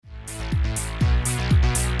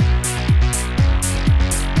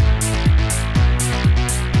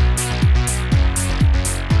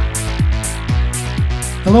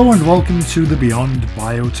Hello and welcome to the Beyond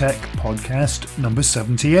Biotech podcast number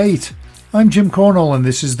 78. I'm Jim Cornell and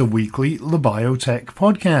this is the weekly The Biotech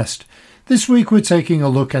podcast. This week we're taking a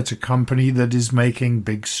look at a company that is making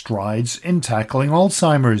big strides in tackling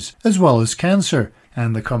Alzheimer's as well as cancer,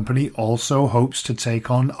 and the company also hopes to take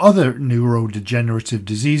on other neurodegenerative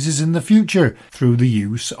diseases in the future through the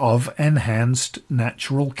use of enhanced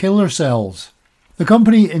natural killer cells. The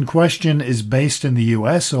company in question is based in the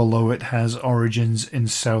US, although it has origins in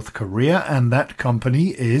South Korea, and that company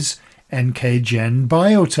is NKGen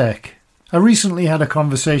Biotech. I recently had a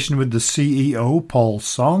conversation with the CEO, Paul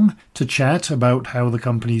Song, to chat about how the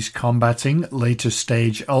company's combating later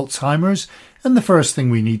stage Alzheimer's, and the first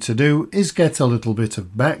thing we need to do is get a little bit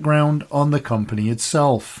of background on the company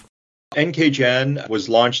itself. NKGen was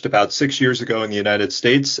launched about 6 years ago in the United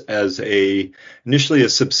States as initially a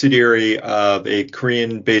subsidiary of a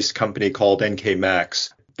Korean-based company called NK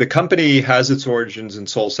Max. The company has its origins in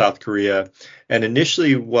Seoul, South Korea, and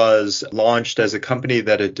initially was launched as a company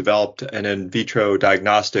that had developed an in vitro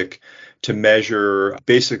diagnostic to measure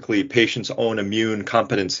basically patients' own immune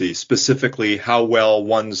competency, specifically how well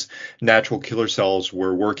one's natural killer cells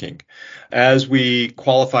were working. As we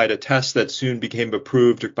qualified a test that soon became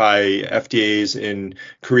approved by FDAs in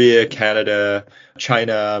Korea, Canada,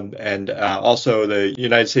 China, and also the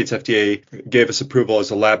United States FDA gave us approval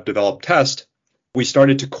as a lab-developed test, we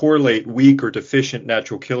started to correlate weak or deficient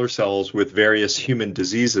natural killer cells with various human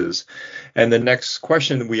diseases. And the next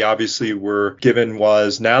question we obviously were given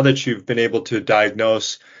was, now that you've been able to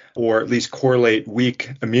diagnose or at least correlate weak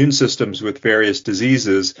immune systems with various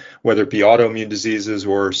diseases, whether it be autoimmune diseases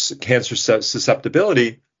or cancer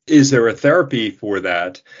susceptibility, is there a therapy for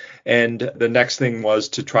that? And the next thing was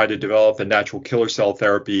to try to develop a natural killer cell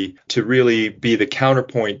therapy to really be the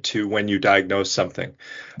counterpoint to when you diagnose something.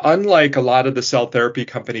 Unlike a lot of the cell therapy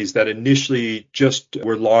companies that initially just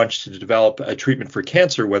were launched to develop a treatment for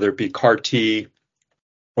cancer, whether it be CAR T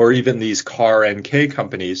or even these CAR NK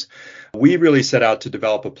companies, we really set out to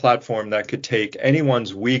develop a platform that could take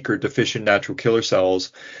anyone's weak or deficient natural killer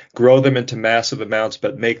cells, grow them into massive amounts,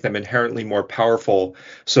 but make them inherently more powerful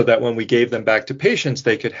so that when we gave them back to patients,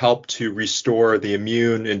 they could help to restore the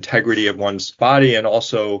immune integrity of one's body and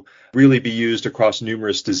also really be used across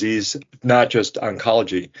numerous disease, not just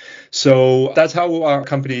oncology. So that's how our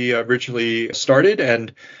company originally started.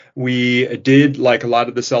 And we did, like a lot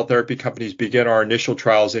of the cell therapy companies, begin our initial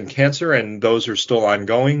trials in cancer, and those are still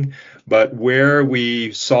ongoing. But where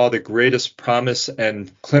we saw the greatest promise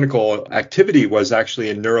and clinical activity was actually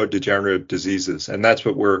in neurodegenerative diseases. And that's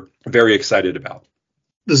what we're very excited about.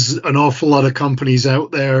 There's an awful lot of companies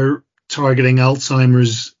out there targeting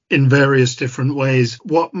Alzheimer's in various different ways.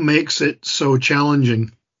 What makes it so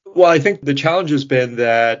challenging? Well, I think the challenge has been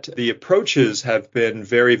that the approaches have been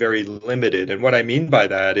very, very limited. And what I mean by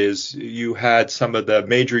that is you had some of the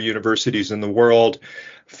major universities in the world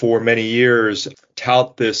for many years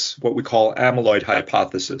tout this, what we call amyloid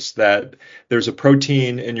hypothesis, that there's a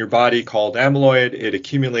protein in your body called amyloid, it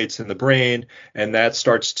accumulates in the brain, and that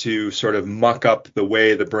starts to sort of muck up the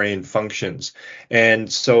way the brain functions. And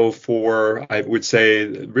so for, I would say,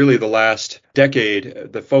 really the last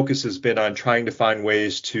decade, the focus has been on trying to find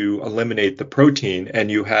ways to eliminate the protein. And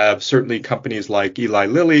you have certainly companies like Eli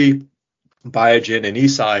Lilly, Biogen, and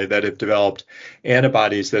Eisai that have developed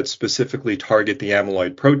antibodies that specifically target the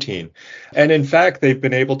amyloid protein. And in fact, they've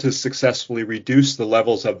been able to successfully reduce the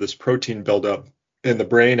levels of this protein buildup in the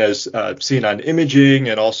brain as seen on imaging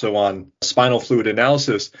and also on spinal fluid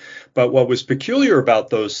analysis. But what was peculiar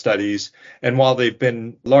about those studies, and while they've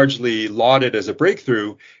been largely lauded as a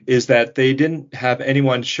breakthrough, is that they didn't have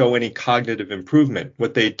anyone show any cognitive improvement.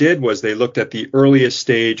 What they did was they looked at the earliest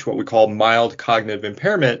stage, what we call mild cognitive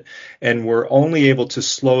impairment, and were only able to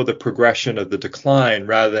slow the progression of the decline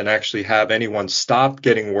rather than actually have anyone stop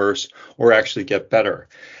getting worse or actually get better.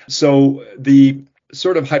 So the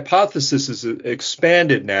sort of hypothesis is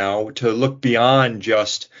expanded now to look beyond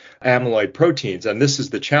just amyloid proteins. And this is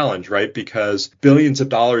the challenge, right? Because billions of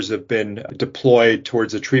dollars have been deployed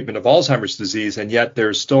towards the treatment of Alzheimer's disease, and yet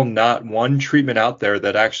there's still not one treatment out there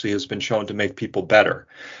that actually has been shown to make people better.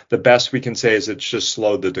 The best we can say is it's just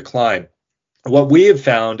slowed the decline. What we have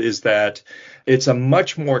found is that it's a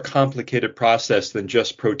much more complicated process than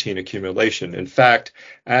just protein accumulation. In fact,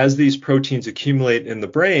 as these proteins accumulate in the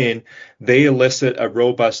brain, they elicit a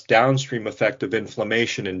robust downstream effect of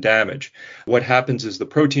inflammation and damage. What happens is the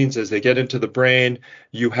proteins, as they get into the brain,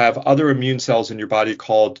 you have other immune cells in your body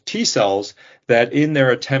called T cells that in their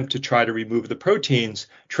attempt to try to remove the proteins,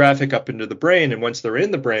 traffic up into the brain. And once they're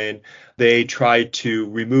in the brain, they try to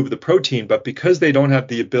remove the protein. But because they don't have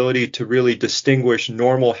the ability to really distinguish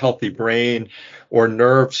normal, healthy brain or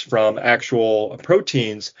nerves from actual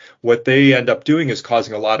proteins, what they end up doing is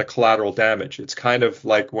causing a lot of collateral damage. It's kind of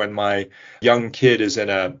like when my young kid is in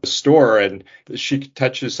a store and she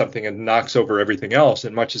touches something and knocks over everything else.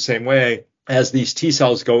 In much the same way, as these T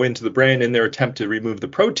cells go into the brain in their attempt to remove the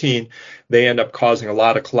protein, they end up causing a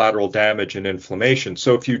lot of collateral damage and inflammation.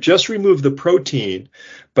 So if you just remove the protein,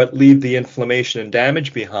 but leave the inflammation and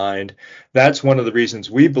damage behind, that's one of the reasons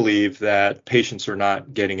we believe that patients are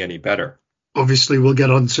not getting any better. Obviously, we'll get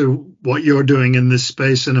on to what you're doing in this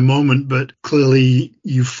space in a moment, but clearly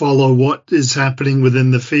you follow what is happening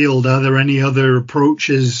within the field. Are there any other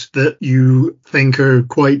approaches that you think are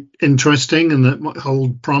quite interesting and that might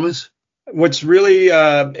hold promise? What's really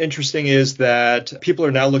interesting is that people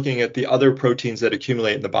are now looking at the other proteins that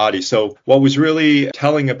accumulate in the body. So what was really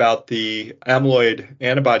telling about the amyloid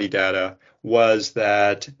antibody data was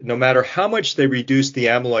that no matter how much they reduced the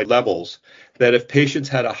amyloid levels, that if patients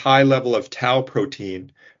had a high level of tau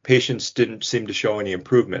protein, patients didn't seem to show any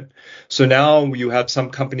improvement. So now you have some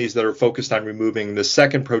companies that are focused on removing the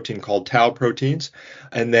second protein called tau proteins.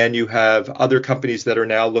 And then you have other companies that are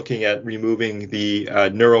now looking at removing the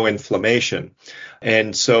neuroinflammation.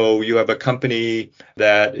 And so you have a company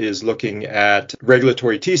that is looking at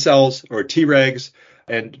regulatory T cells or Tregs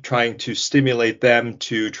and trying to stimulate them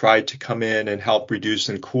to try to come in and help reduce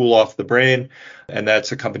and cool off the brain. And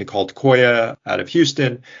that's a company called Koya out of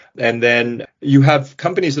Houston. And then you have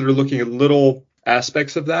companies that are looking at little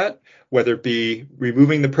aspects of that, whether it be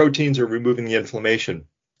removing the proteins or removing the inflammation.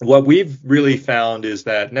 What we've really found is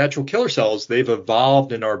that natural killer cells, they've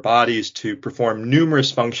evolved in our bodies to perform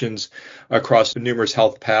numerous functions across numerous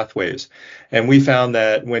health pathways. And we found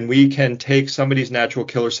that when we can take somebody's natural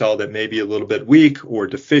killer cell that may be a little bit weak or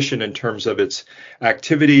deficient in terms of its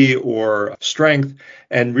activity or strength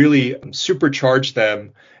and really supercharge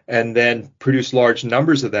them and then produce large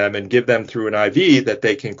numbers of them and give them through an IV, that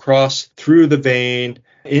they can cross through the vein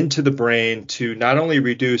into the brain to not only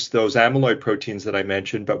reduce those amyloid proteins that I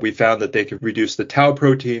mentioned, but we found that they could reduce the tau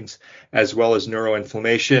proteins as well as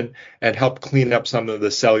neuroinflammation and help clean up some of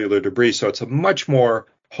the cellular debris. So it's a much more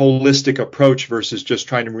holistic approach versus just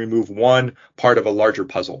trying to remove one part of a larger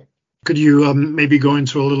puzzle. Could you maybe go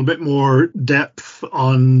into a little bit more depth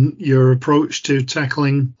on your approach to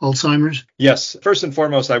tackling Alzheimer's? Yes. First and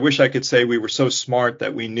foremost, I wish I could say we were so smart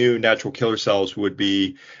that we knew natural killer cells would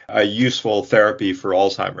be a useful therapy for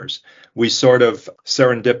Alzheimer's. We sort of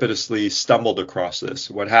serendipitously stumbled across this.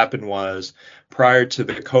 What happened was, prior to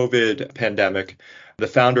the COVID pandemic, the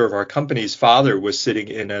founder of our company's father was sitting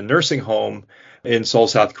in a nursing home in Seoul,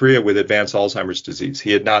 South Korea with advanced Alzheimer's disease.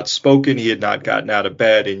 He had not spoken, he had not gotten out of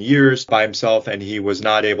bed in years by himself, and he was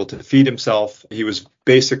not able to feed himself. He was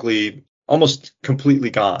basically almost completely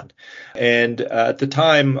gone. And at the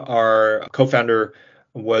time, our co-founder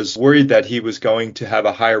was worried that he was going to have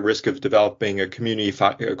a higher risk of developing a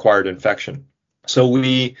community-acquired infection. So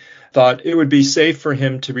we thought it would be safe for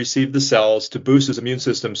him to receive the cells to boost his immune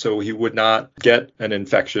system so he would not get an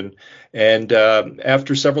infection. And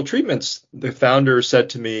after several treatments, the founder said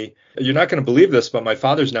to me, "You're not going to believe this, but my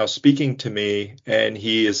father's now speaking to me and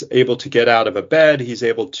he is able to get out of a bed. He's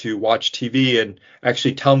able to watch TV and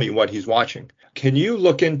actually tell me what he's watching. Can you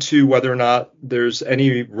look into whether or not there's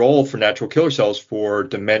any role for natural killer cells for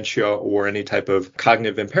dementia or any type of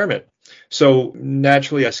cognitive impairment?" So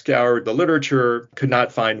naturally, I scoured the literature, could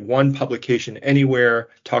not find one publication anywhere,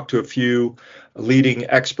 talked to a few leading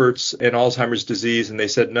experts in Alzheimer's disease, and they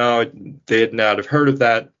said no, they had not have heard of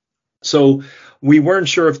that. So we weren't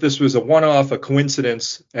sure if this was a one-off, a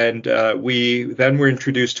coincidence, and we then were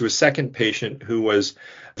introduced to a second patient who was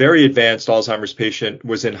very advanced Alzheimer's patient,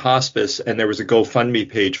 was in hospice, and there was a GoFundMe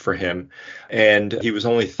page for him. And he was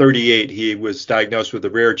only 38. He was diagnosed with a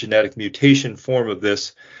rare genetic mutation form of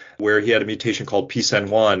this, where he had a mutation called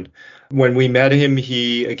PSEN1. When we met him,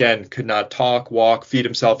 he, again, could not talk, walk, feed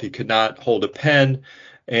himself. He could not hold a pen.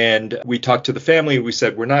 And we talked to the family. We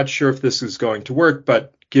said, we're not sure if this is going to work,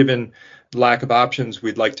 but given lack of options,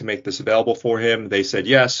 we'd like to make this available for him. They said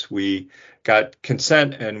yes. We got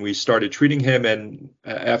consent and we started treating him. And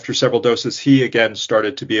after several doses, he again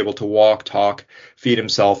started to be able to walk, talk, feed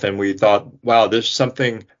himself. And we thought, wow, there's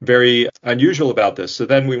something very unusual about this. So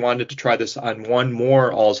then we wanted to try this on one more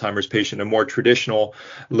Alzheimer's patient, a more traditional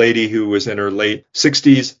lady who was in her late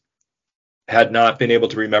 60s, had not been able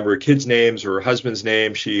to remember her kids' names or her husband's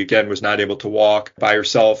name. She, again, was not able to walk by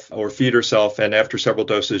herself or feed herself. And after several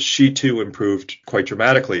doses, she too improved quite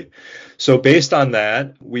dramatically. So based on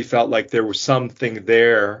that, we felt like there was something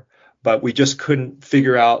there, but we just couldn't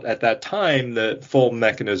figure out at that time the full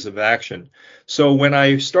mechanism of action. So when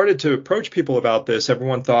I started to approach people about this,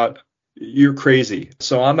 everyone thought, you're crazy.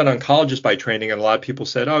 So I'm an oncologist by training, and a lot of people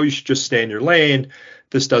said, oh, you should just stay in your lane.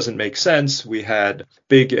 This doesn't make sense. We had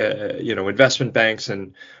big, investment banks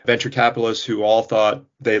and venture capitalists who all thought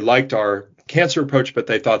they liked our cancer approach, but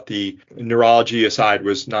they thought the neurology aside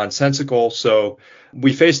was nonsensical. So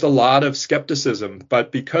we faced a lot of skepticism,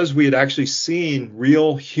 but because we had actually seen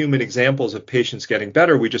real human examples of patients getting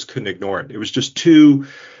better, we just couldn't ignore it. It was just too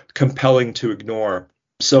compelling to ignore.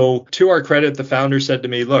 So to our credit, the founder said to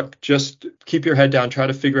me, look, just keep your head down, try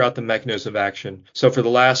to figure out the mechanism of action. So for the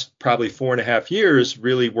last probably 4.5 years,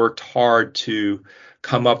 really worked hard to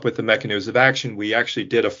come up with the mechanism of action. We actually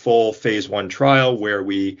did a full phase 1 trial where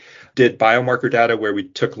we did biomarker data, where we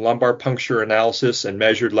took lumbar puncture analysis and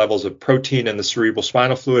measured levels of protein in the cerebral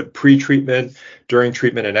spinal fluid pre-treatment, during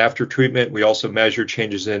treatment, and after treatment. We also measured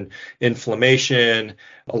changes in inflammation,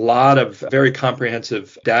 a lot of very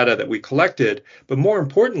comprehensive data that we collected. But more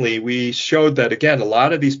importantly, we showed that, again, a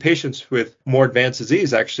lot of these patients with more advanced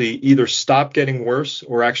disease actually either stopped getting worse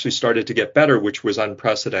or actually started to get better, which was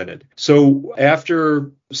unprecedented. So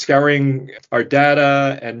after scouring our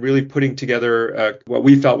data and really putting together what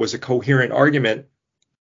we felt was a coherent argument,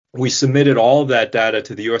 we submitted all of that data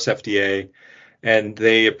to the US FDA, and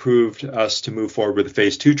they approved us to move forward with a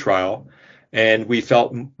phase 2 trial. And we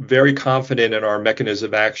felt very confident in our mechanism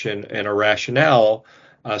of action and our rationale,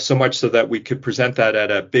 so much so that we could present that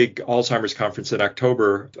at a big Alzheimer's conference in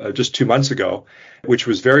October, just 2 months ago, which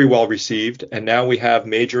was very well received. And now we have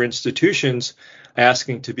major institutions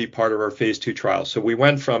asking to be part of our phase 2 trial. So we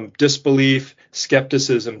went from disbelief,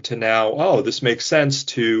 skepticism to now, oh, this makes sense,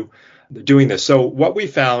 to doing this. So what we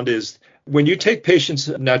found is when you take patients'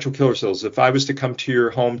 natural killer cells, if I was to come to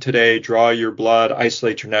your home today, draw your blood,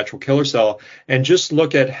 isolate your natural killer cell, and just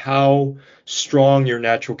look at how strong your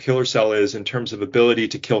natural killer cell is in terms of ability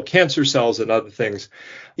to kill cancer cells and other things,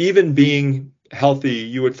 even being healthy,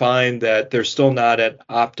 you would find that they're still not at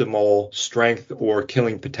optimal strength or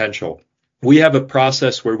killing potential. We have a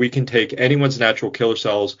process where we can take anyone's natural killer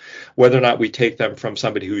cells, whether or not we take them from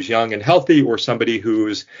somebody who's young and healthy or somebody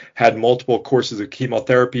who's had multiple courses of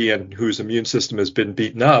chemotherapy and whose immune system has been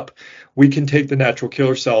beaten up. We can take the natural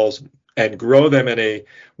killer cells and grow them in a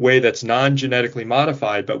way that's non-genetically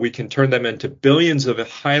modified, but we can turn them into billions of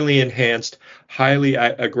highly enhanced, highly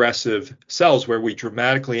aggressive cells where we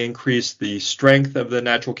dramatically increase the strength of the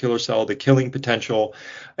natural killer cell, the killing potential.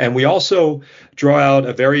 And we also draw out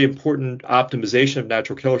a very important optimization of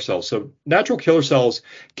natural killer cells. So natural killer cells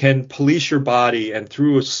can police your body, and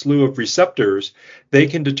through a slew of receptors, they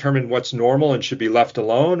can determine what's normal and should be left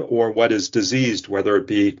alone, or what is diseased, whether it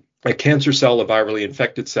be a cancer cell, a virally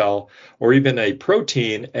infected cell, or even a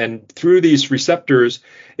protein. And through these receptors,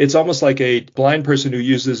 it's almost like a blind person who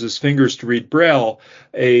uses his fingers to read Braille.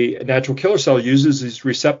 A natural killer cell uses these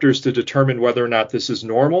receptors to determine whether or not this is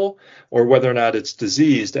normal or whether or not it's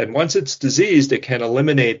diseased. And once it's diseased, it can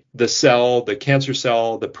eliminate the cell, the cancer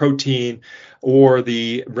cell, the protein, or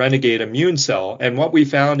the renegade immune cell. And what we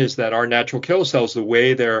found is that our natural killer cells, the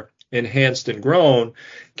way they're enhanced and grown,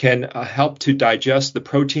 can help to digest the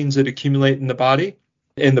proteins that accumulate in the body,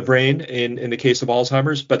 in the brain, in the case of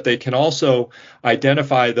Alzheimer's, but they can also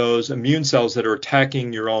identify those immune cells that are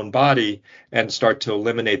attacking your own body and start to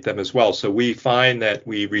eliminate them as well. So we find that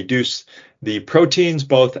we reduce the proteins,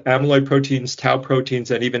 both amyloid proteins, tau proteins,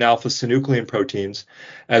 and even alpha-synuclein proteins,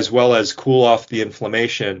 as well as cool off the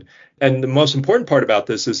inflammation. And the most important part about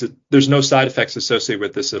this is that there's no side effects associated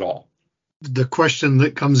with this at all. The question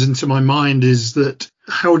that comes into my mind is that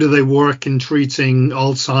how do they work in treating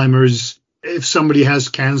Alzheimer's? If somebody has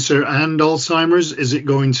cancer and Alzheimer's, is it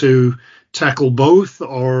going to tackle both,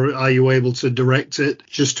 or are you able to direct it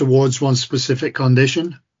just towards one specific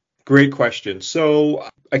condition? Great question. So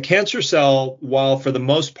a cancer cell, while for the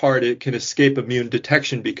most part it can escape immune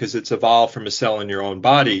detection because it's evolved from a cell in your own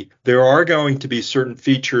body, there are going to be certain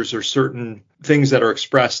features or certain things that are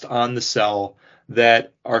expressed on the cell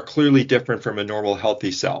that are clearly different from a normal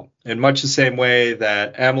healthy cell. In much the same way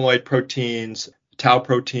that amyloid proteins, tau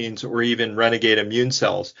proteins, or even renegade immune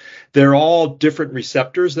cells, they're all different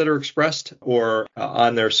receptors that are expressed or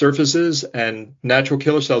on their surfaces. And natural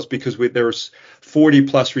killer cells, because there's 40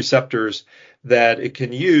 plus receptors that it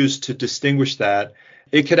can use to distinguish that,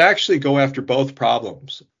 it could actually go after both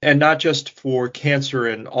problems. And not just for cancer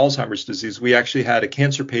and Alzheimer's disease. We actually had a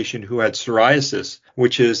cancer patient who had psoriasis,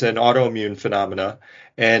 which is an autoimmune phenomena.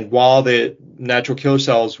 And while the natural killer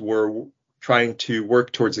cells were trying to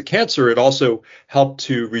work towards the cancer, it also helped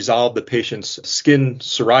to resolve the patient's skin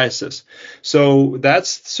psoriasis. So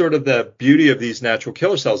that's sort of the beauty of these natural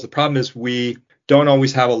killer cells. The problem is we don't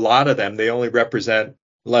always have a lot of them. They only represent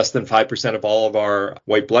less than 5% of all of our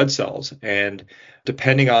white blood cells. And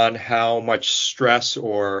depending on how much stress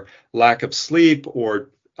or lack of sleep or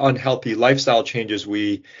unhealthy lifestyle changes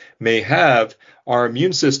we may have, our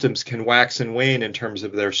immune systems can wax and wane in terms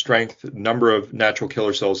of their strength, number of natural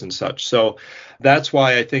killer cells and such. So that's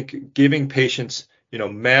why I think giving patients,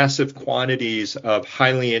 massive quantities of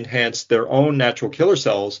highly enhanced their own natural killer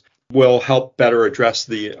cells will help better address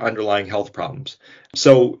the underlying health problems.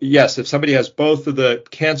 So yes, if somebody has both of the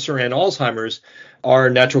cancer and Alzheimer's, our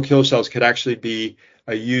natural killer cells could actually be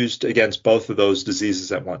used against both of those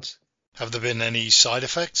diseases at once. Have there been any side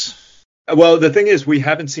effects? Well, the thing is, we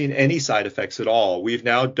haven't seen any side effects at all. We've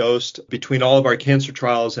now dosed, between all of our cancer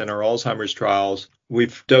trials and our Alzheimer's trials,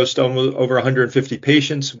 we've dosed over 150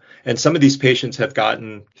 patients, and some of these patients have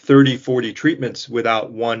gotten 30, 40 treatments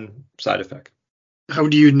without one side effect. How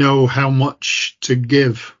do you know how much to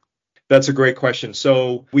give? That's a great question.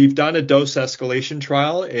 So we've done a dose escalation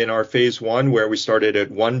trial in our phase 1 where we started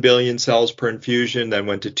at 1 billion cells per infusion, then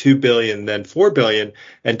went to 2 billion, then 4 billion,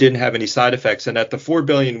 and didn't have any side effects. And at the 4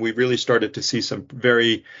 billion, we really started to see some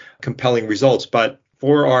very compelling results. But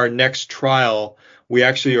for our next trial, we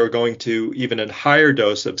actually are going to even a higher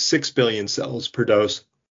dose of 6 billion cells per dose.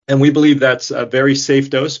 And we believe that's a very safe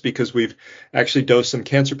dose because we've actually dosed some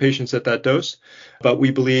cancer patients at that dose. But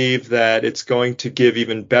we believe that it's going to give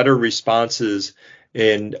even better responses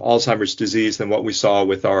in Alzheimer's disease than what we saw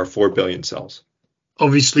with our 4 billion cells.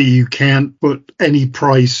 Obviously, you can't put any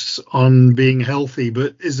price on being healthy,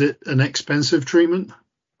 but is it an expensive treatment?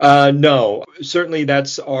 No, certainly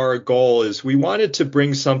that's our goal. Is we wanted to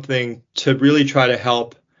bring something to really try to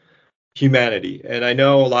help humanity. And I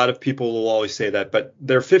know a lot of people will always say that, but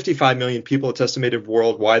there are 55 million people, it's estimated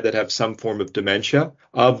worldwide, that have some form of dementia.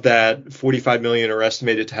 Of that, 45 million are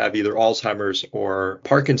estimated to have either Alzheimer's or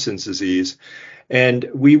Parkinson's disease. And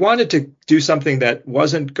we wanted to do something that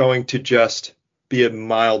wasn't going to just be a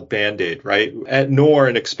mild Band-Aid, right? Nor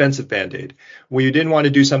an expensive Band-Aid. We didn't want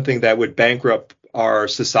to do something that would bankrupt our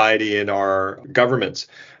society and our governments.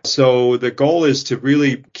 So the goal is to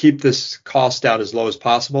really keep this cost down as low as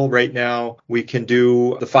possible. Right now, we can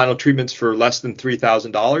do the final treatments for less than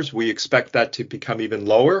 $3,000. We expect that to become even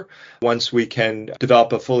lower once we can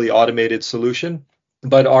develop a fully automated solution.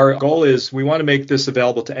 But our goal is we want to make this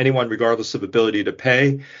available to anyone regardless of ability to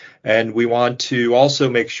pay. And we want to also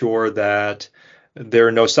make sure that there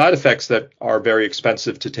are no side effects that are very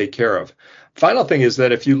expensive to take care of. Final thing is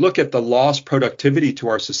that if you look at the lost productivity to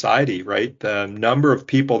our society, right, the number of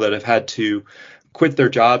people that have had to quit their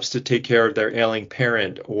jobs to take care of their ailing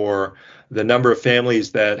parent, or the number of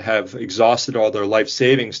families that have exhausted all their life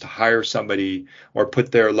savings to hire somebody or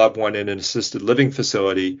put their loved one in an assisted living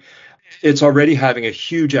facility, it's already having a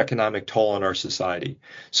huge economic toll on our society.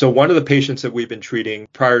 So one of the patients that we've been treating,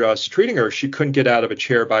 prior to us treating her, she couldn't get out of a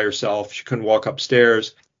chair by herself. She couldn't walk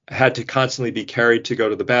upstairs, had to constantly be carried to go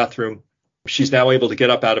to the bathroom. She's now able to get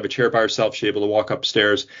up out of a chair by herself. She's able to walk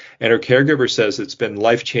upstairs. And her caregiver says it's been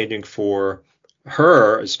life-changing for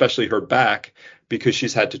her, especially her back, because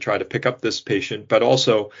she's had to try to pick up this patient, but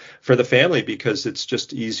also for the family because it's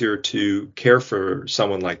just easier to care for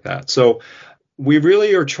someone like that. So we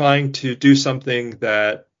really are trying to do something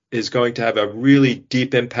that is going to have a really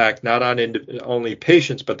deep impact, not on only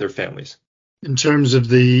patients, but their families. In terms of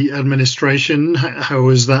the administration, how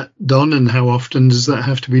is that done and how often does that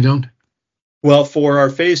have to be done? Well, for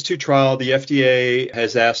our phase 2 trial, the FDA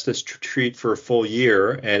has asked us to treat for a full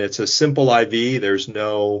year, and it's a simple IV. There's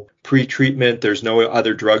no pre-treatment. There's no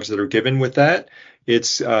other drugs that are given with that.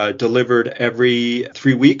 It's delivered every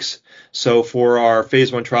 3 weeks. So for our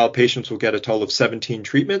phase 1 trial, patients will get a total of 17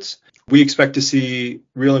 treatments. We expect to see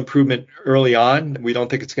real improvement early on. We don't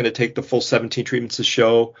think it's going to take the full 17 treatments to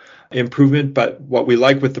show improvement, but what we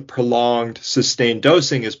like with the prolonged sustained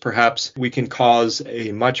dosing is perhaps we can cause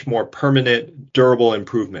a much more permanent, durable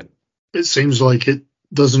improvement. It seems like it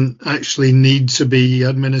doesn't actually need to be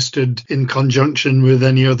administered in conjunction with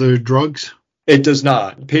any other drugs. It does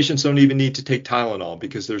not. Patients don't even need to take Tylenol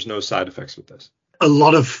because there's no side effects with this. A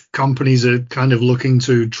lot of companies are kind of looking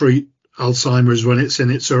to treat Alzheimer's when it's in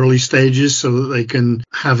its early stages so that they can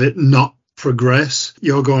have it not progress.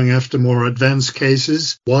 You're going after more advanced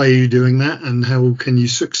cases. Why are you doing that, and how can you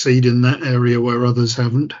succeed in that area where others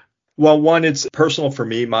haven't? Well, one, it's personal for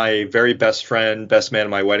me. My very best friend, best man at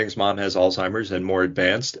my wedding's mom has Alzheimer's and more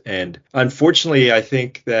advanced. And unfortunately, I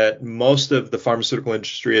think that most of the pharmaceutical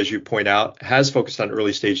industry, as you point out, has focused on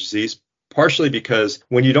early stage disease, partially because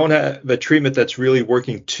when you don't have a treatment that's really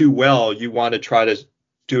working too well, you want to try to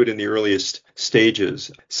do it in the earliest stages.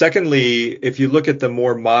 Secondly, if you look at the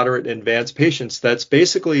more moderate and advanced patients, that's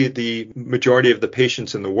basically the majority of the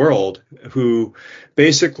patients in the world who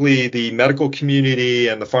basically the medical community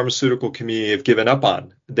and the pharmaceutical community have given up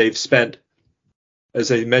on. They've spent,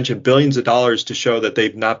 as I mentioned, billions of dollars to show that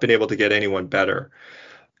they've not been able to get anyone better.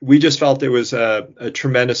 We just felt there was a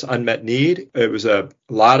tremendous unmet need. It was a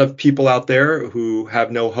lot of people out there who have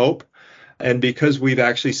no hope. And because we've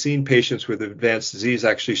actually seen patients with advanced disease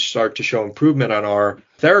actually start to show improvement on our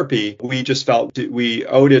therapy, we just felt we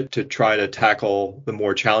owed it to try to tackle the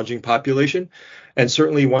more challenging population. And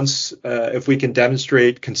certainly once, if we can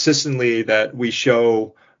demonstrate consistently that we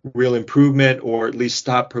show real improvement or at least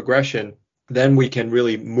stop progression, then we can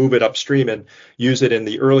really move it upstream and use it in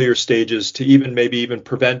the earlier stages to maybe even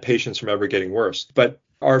prevent patients from ever getting worse. But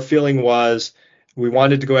our feeling was we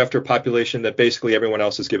wanted to go after a population that basically everyone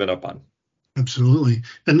else has given up on. Absolutely.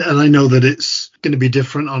 And I know that it's going to be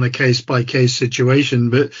different on a case by case situation,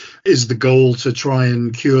 but is the goal to try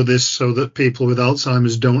and cure this so that people with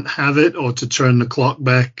Alzheimer's don't have it, or to turn the clock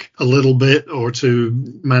back a little bit, or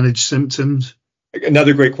to manage symptoms?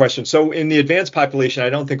 Another great question. So in the advanced population, I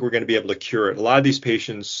don't think we're going to be able to cure it. A lot of these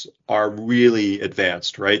patients are really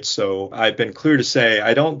advanced, right? So I've been clear to say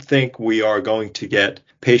I don't think we are going to get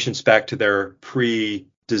patients back to their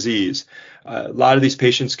pre-disease. A lot of these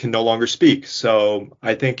patients can no longer speak. So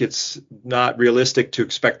I think it's not realistic to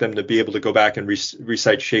expect them to be able to go back and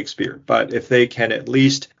recite Shakespeare. But if they can at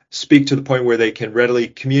least speak to the point where they can readily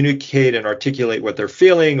communicate and articulate what they're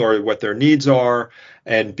feeling or what their needs are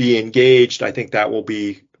and be engaged, I think that will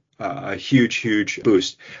be a huge, huge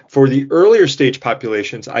boost. For the earlier stage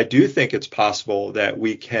populations, I do think it's possible that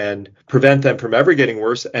we can prevent them from ever getting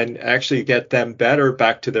worse and actually get them better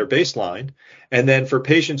back to their baseline. And then for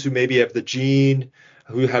patients who maybe have the gene,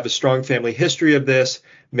 who have a strong family history of this,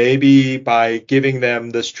 maybe by giving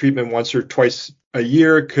them this treatment once or twice a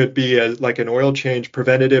year could be like an oil change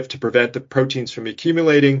preventative to prevent the proteins from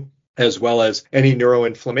accumulating, as well as any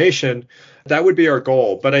neuroinflammation. That would be our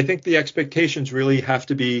goal. But I think the expectations really have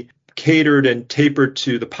to be catered and tapered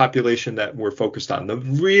to the population that we're focused on. The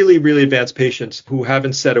really, really advanced patients who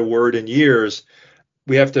haven't said a word in years,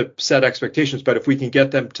 we have to set expectations. But if we can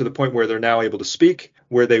get them to the point where they're now able to speak,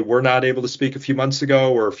 where they were not able to speak a few months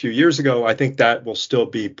ago or a few years ago, I think that will still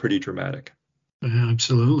be pretty dramatic. Yeah,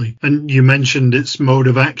 absolutely. And you mentioned its mode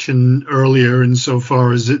of action earlier,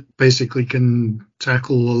 insofar as it basically can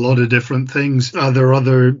tackle a lot of different things. Are there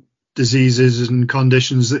other diseases and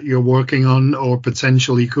conditions that you're working on or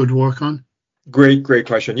potentially could work on? Great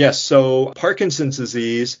question. Yes. So Parkinson's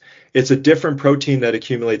disease, it's a different protein that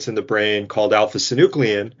accumulates in the brain called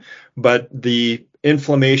alpha-synuclein, but the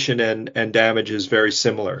inflammation and damage is very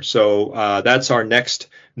similar. So that's our next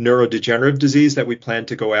neurodegenerative disease that we plan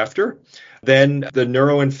to go after. Then the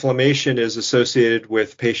neuroinflammation is associated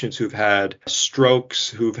with patients who've had strokes,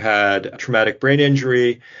 who've had traumatic brain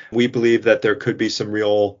injury. We believe that there could be some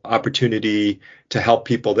real opportunity to help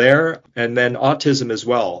people there. And then autism as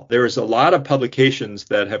well. There is a lot of publications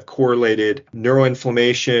that have correlated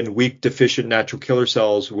neuroinflammation, weak deficient natural killer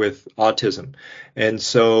cells with autism. And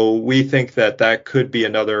so we think that that could be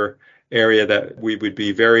another area that we would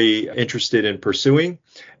be very interested in pursuing.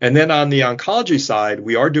 And then on the oncology side,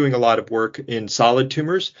 we are doing a lot of work in solid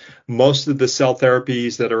tumors. Most of the cell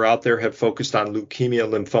therapies that are out there have focused on leukemia,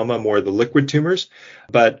 lymphoma, more the liquid tumors.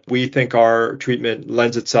 But we think our treatment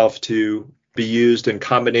lends itself to be used in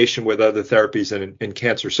combination with other therapies in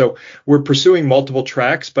cancer. So we're pursuing multiple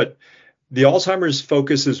tracks, but the Alzheimer's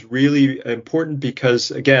focus is really important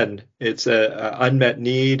because, again, it's an unmet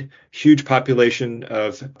need, huge population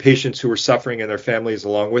of patients who are suffering and their families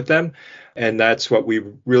along with them. And that's what we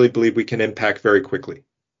really believe we can impact very quickly.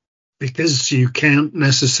 Because you can't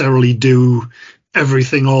necessarily do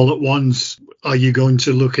everything all at once, are you going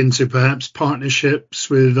to look into perhaps partnerships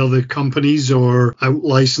with other companies or out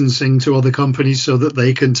licensing to other companies so that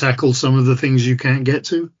they can tackle some of the things you can't get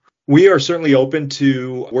to? We are certainly open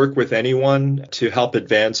to work with anyone to help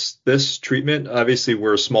advance this treatment. Obviously,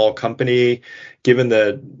 we're a small company. Given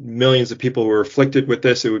the millions of people who are afflicted with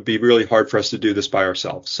this, it would be really hard for us to do this by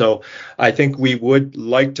ourselves. So I think we would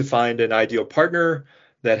like to find an ideal partner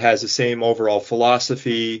that has the same overall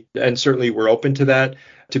philosophy, and certainly we're open to that.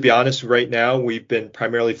 To be honest, right now, we've been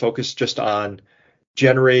primarily focused just on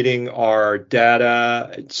generating our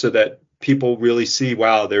data so that people really see,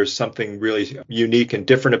 wow, there's something really unique and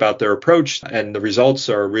different about their approach, and the results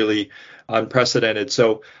are really unprecedented.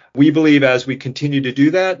 So we believe as we continue to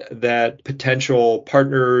do that, that potential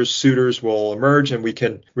partners, suitors will emerge, and we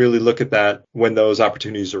can really look at that when those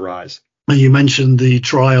opportunities arise. You mentioned the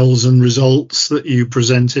trials and results that you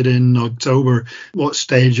presented in October. What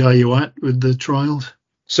stage are you at with the trials?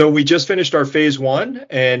 So we just finished our phase 1,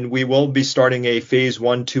 and we will be starting a phase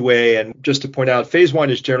 1/2A. And just to point out, phase 1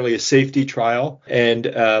 is generally a safety trial. And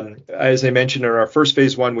as I mentioned in our first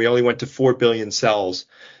phase 1, we only went to 4 billion cells.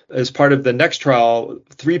 As part of the next trial,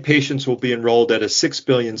 3 patients will be enrolled at a 6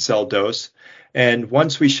 billion cell dose. And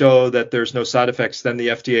once we show that there's no side effects, then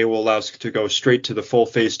the FDA will allow us to go straight to the full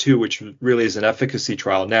phase 2, which really is an efficacy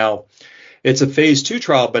trial. Now, it's a phase 2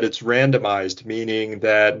 trial, but it's randomized, meaning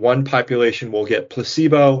that one population will get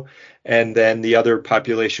placebo and then the other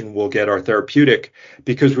population will get our therapeutic,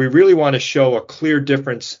 because we really want to show a clear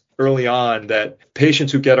difference early on that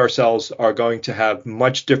patients who get our cells are going to have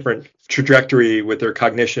much different trajectory with their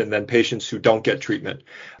cognition than patients who don't get treatment.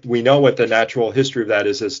 We know what the natural history of that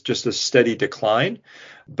is just a steady decline,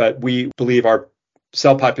 but we believe our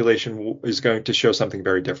cell population is going to show something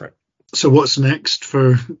very different. So what's next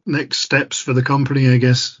steps for the company, I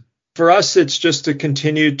guess? For us, it's just to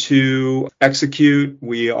continue to execute.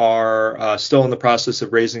 We are still in the process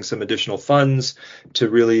of raising some additional funds to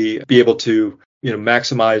really be able to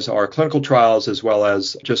maximize our clinical trials as well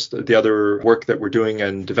as just the other work that we're doing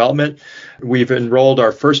in development. We've enrolled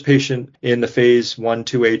our first patient in the phase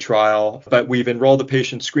 1/2A trial, but we've enrolled the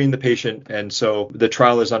patient, screened the patient, and so the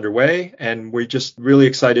trial is underway, and we're just really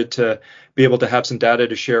excited to be able to have some data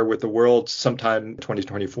to share with the world sometime in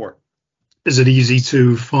 2024. Is it easy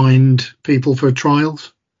to find people for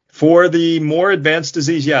trials? For the more advanced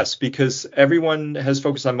disease, yes, because everyone has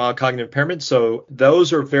focused on mild cognitive impairment. So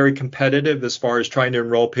those are very competitive as far as trying to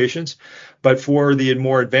enroll patients. But for the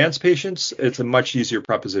more advanced patients, it's a much easier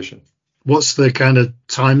proposition. What's the kind of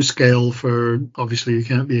time scale for, obviously you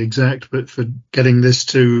can't be exact, but for getting this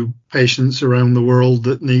to patients around the world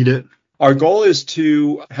that need it? Our goal is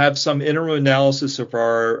to have some interim analysis of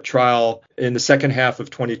our trial in the second half of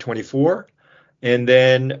 2024. And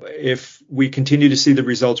then if we continue to see the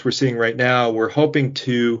results we're seeing right now, we're hoping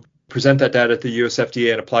to present that data at the US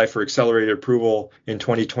FDA and apply for accelerated approval in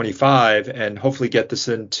 2025 and hopefully get this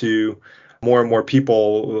into more and more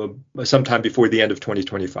people sometime before the end of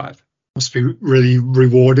 2025. Must be really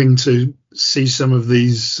rewarding to see some of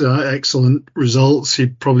these excellent results. You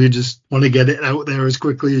probably just want to get it out there as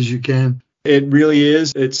quickly as you can. It really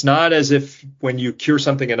is. It's not as if when you cure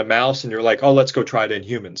something in a mouse and you're like, oh, let's go try it in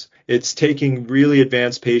humans. It's taking really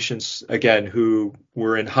advanced patients, again, who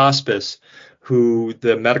were in hospice, who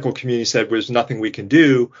the medical community said was nothing we can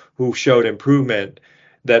do, who showed improvement,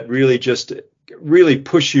 that really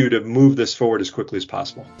push you to move this forward as quickly as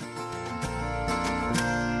possible.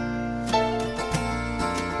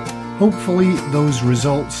 Hopefully those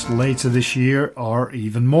results later this year are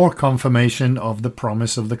even more confirmation of the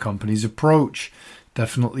promise of the company's approach.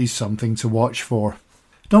 Definitely something to watch for.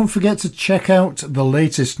 Don't forget to check out the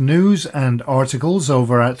latest news and articles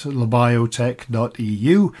over at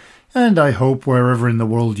labiotech.eu, and I hope wherever in the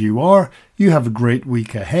world you are, you have a great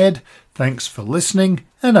week ahead. Thanks for listening,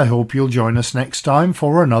 and I hope you'll join us next time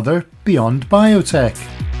for another Beyond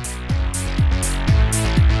Biotech.